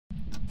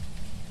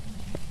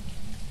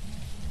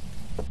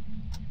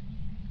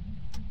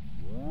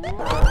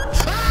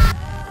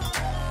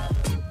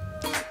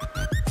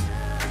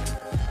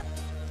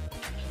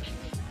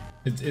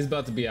It's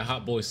about to be a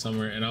hot boy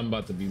summer, and I'm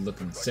about to be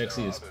looking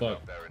sexy as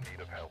fuck,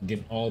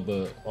 getting all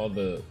the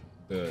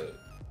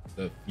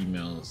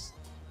females.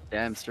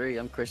 Damn straight,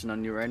 I'm crushing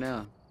on you right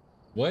now.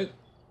 What?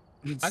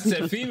 I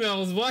said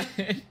females. What?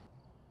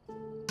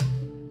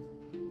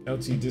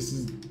 LT, this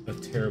is a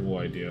terrible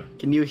idea.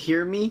 Can you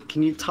hear me?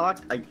 Can you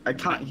talk? I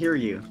can't hear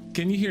you.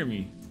 Can you hear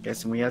me?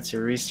 Guessing we have to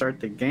restart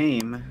the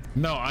game.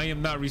 No, I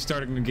am not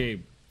restarting the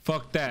game.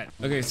 Fuck that.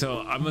 Okay, so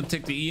I'm gonna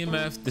take the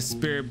EMF, the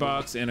spirit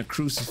box, and a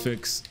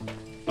crucifix.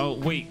 Oh,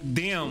 wait,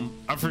 damn,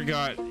 I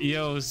forgot.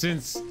 Yo,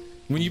 since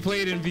when you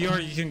play it in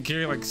VR, you can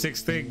carry like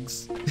 6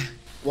 things.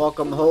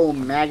 Welcome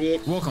home,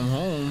 maggot. Welcome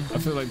home. I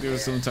feel like there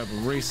was some type of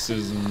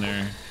racism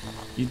there.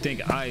 You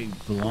think I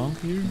belong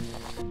here?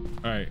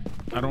 All right,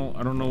 I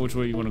don't know which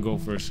way you want to go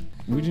first.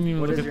 We didn't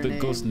even look at the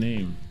ghost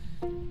name.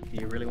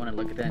 You really want to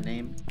look at that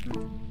name?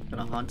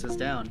 Gonna haunt us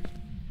down.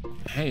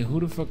 Hey, who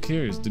the fuck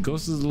cares? The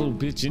ghost is a little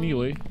bitch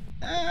anyway.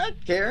 I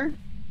care.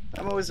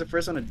 I'm always the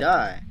first one to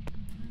die.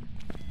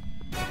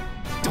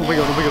 Oh my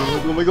god, oh my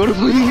god, oh my god, oh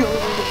my god.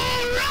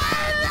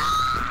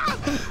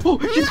 Oh,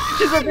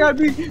 she's right behind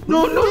me.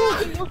 No, no,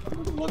 no.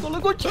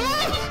 Look what you. Oh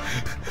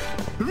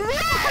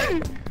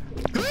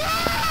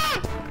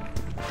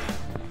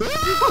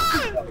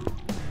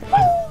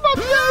my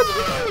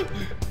god.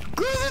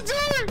 Close the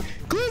door!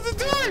 Close the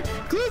door!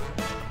 Close.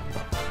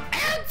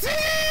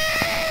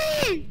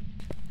 Empty!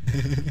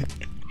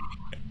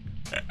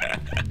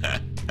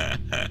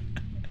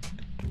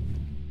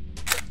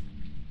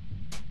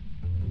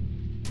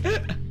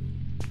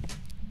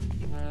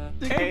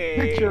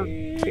 Hey,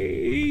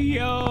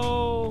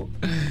 yo,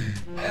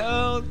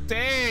 LT.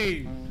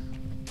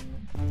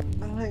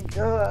 Oh my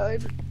god.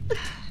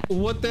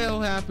 What the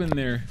hell happened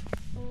there?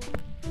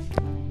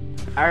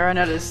 I ran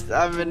out of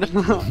stamina.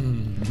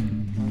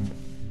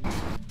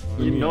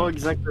 You know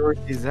exactly where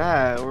he's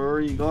at. Where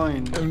are you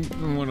going? I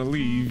want to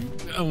leave.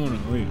 I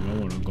want to leave. I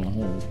want to go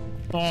home.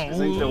 Oh, this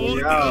ain't the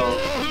way out.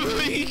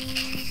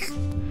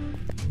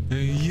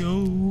 Hey,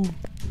 yo.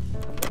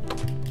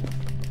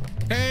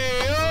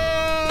 Hey,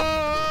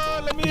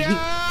 yo. Let me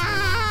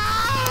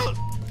out.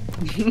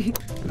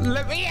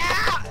 Let me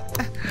out.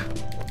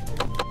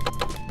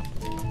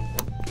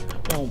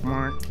 Oh,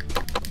 Mark.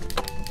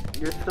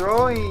 You're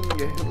throwing.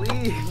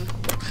 Leave.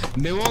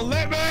 They won't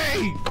let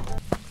me.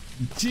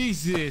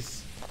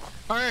 Jesus.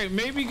 All right,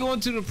 maybe going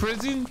to the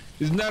prison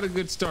is not a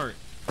good start.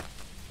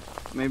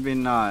 Maybe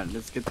not.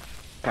 Let's get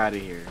out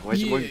of here. What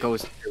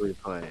ghost do we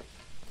play?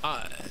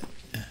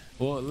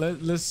 Well,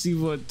 let's see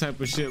what type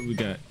of shit we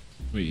got.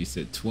 Wait, you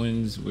said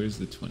twins? Where's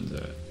the twins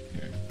at?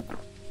 Here.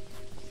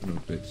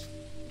 Little bitch.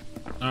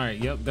 All right,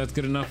 yep, that's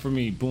good enough for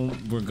me. Boom,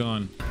 we're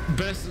gone.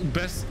 Best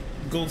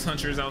ghost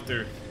hunters out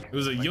there. It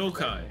was a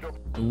yokai.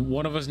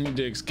 One of us need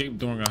to escape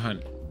during a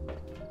hunt.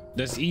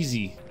 That's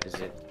easy. Is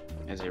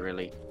it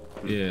really?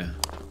 Yeah.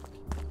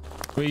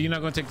 Wait, you're not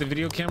gonna take the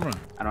video camera?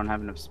 I don't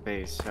have enough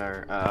space,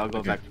 or I'll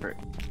go back for it.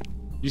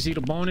 You see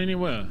the bone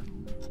anywhere?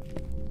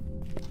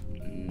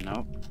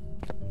 Nope.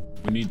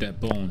 We need that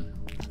bone.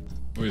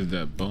 Where's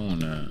that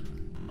bone at?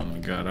 Oh my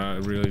god, I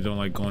really don't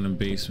like going in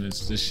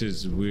basements. This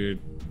shit's weird.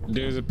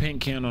 There's a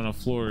paint can on the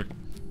floor,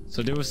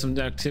 so there was some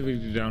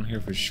activity down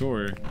here for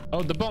sure.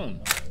 Oh, the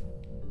bone.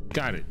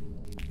 Got it.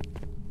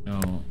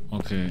 Oh,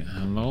 okay.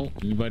 Hello?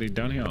 Anybody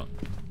down here?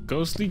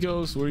 Ghostly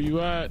ghost, where you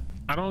at?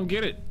 I don't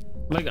get it.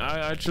 Like, I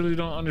actually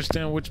don't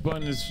understand which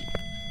button is.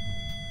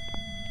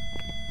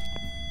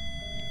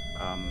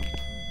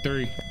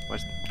 3.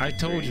 I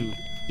told you.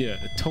 Yeah,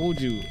 I told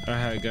you I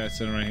had a guy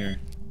sitting right here.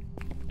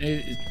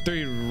 It's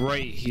 3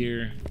 right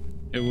here.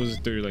 It was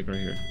 3 like right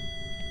here.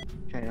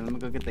 Okay, let me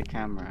go get the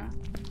camera.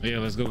 Yeah,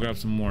 let's go grab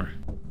some more.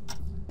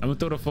 I'm gonna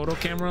throw the photo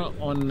camera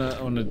on the.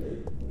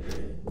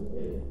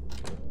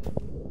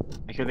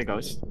 I hear the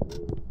ghost.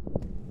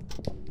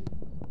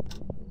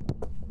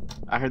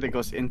 I heard the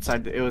ghost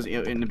inside. It was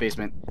in the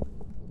basement.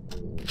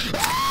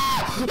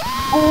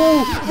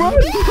 Oh, run!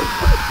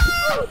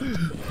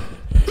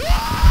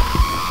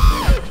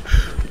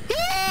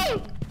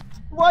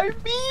 Why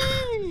me?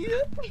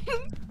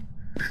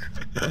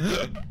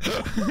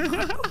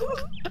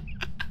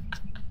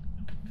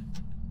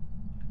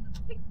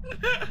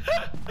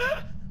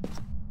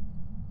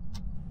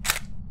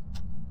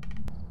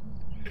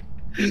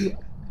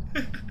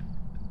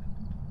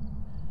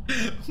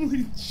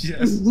 We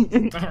just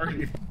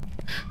started.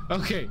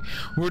 Okay,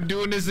 we're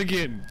doing this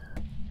again.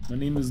 My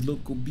name is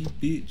Loco B,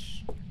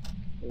 bitch.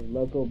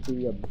 Loco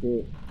be a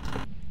bitch.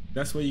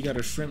 That's why you got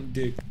a shrimp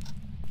dick.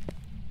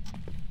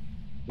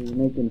 He's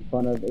making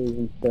fun of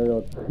Asian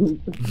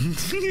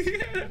stereotypes.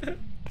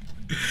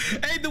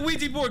 Hey, the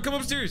Ouija board, come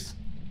upstairs.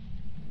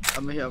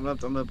 I'm here. I'm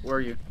up. Where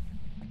are you?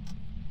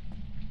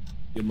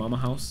 Your mama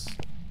house.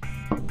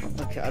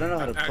 Okay, I don't know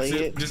how to play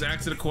it. Just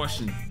answer the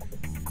question.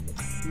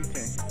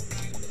 Okay.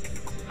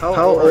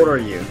 How old are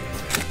you?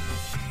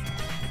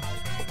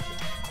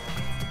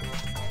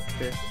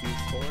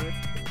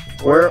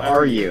 54. Where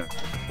are you?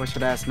 What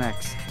should I ask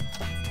next?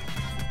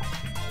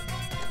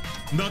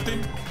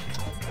 Nothing.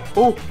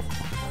 Oh!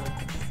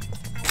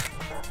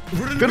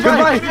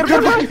 Goodbye!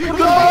 Goodbye!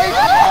 Goodbye!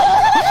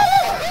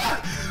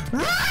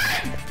 Run!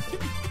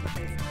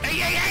 Hey,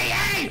 hey, hey,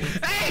 hey!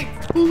 Hey!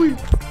 Holy.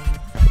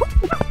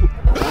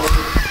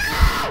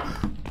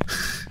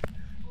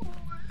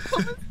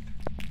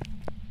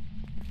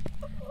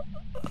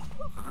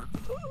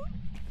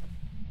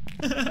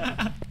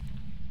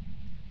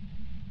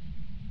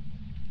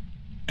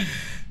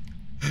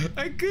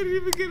 I couldn't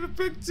even get a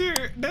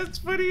picture. That's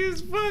funny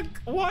as fuck.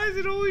 Why is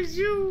it always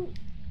you?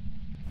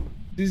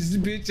 This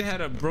bitch had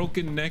a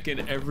broken neck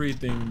and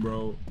everything,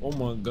 bro. Oh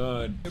my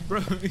god.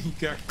 Bro, he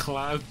got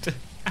clapped.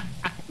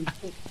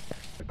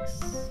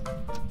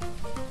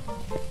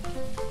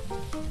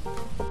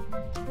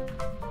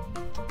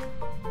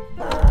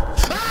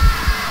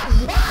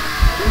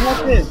 What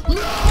happened?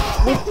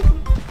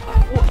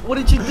 What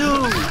did you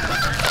do?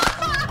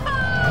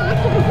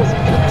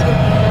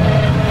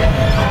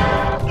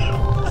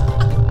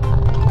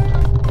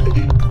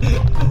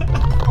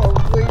 Oh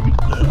my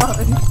god.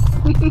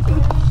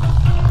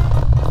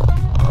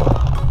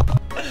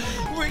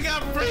 We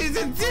got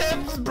freezing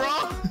tips, bro.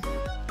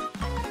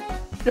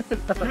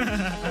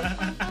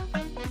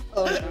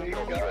 Oh my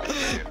god.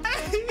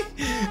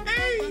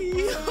 Hey,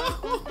 yo.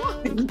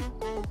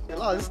 You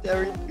lost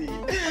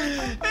everything.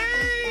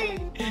 Hey,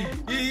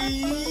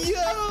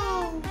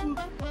 yo.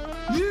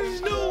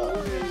 There's no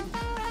way.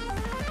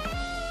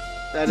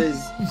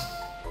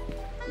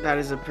 That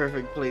is a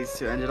perfect place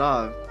to end it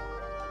off.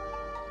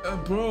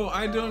 Bro,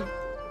 I don't.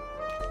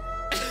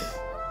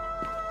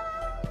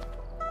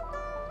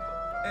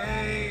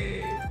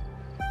 Hey,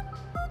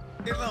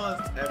 you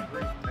lost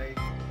everything.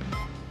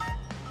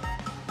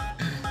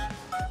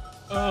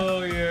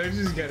 Oh yeah, I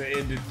just gotta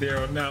end it there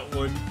on that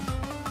one.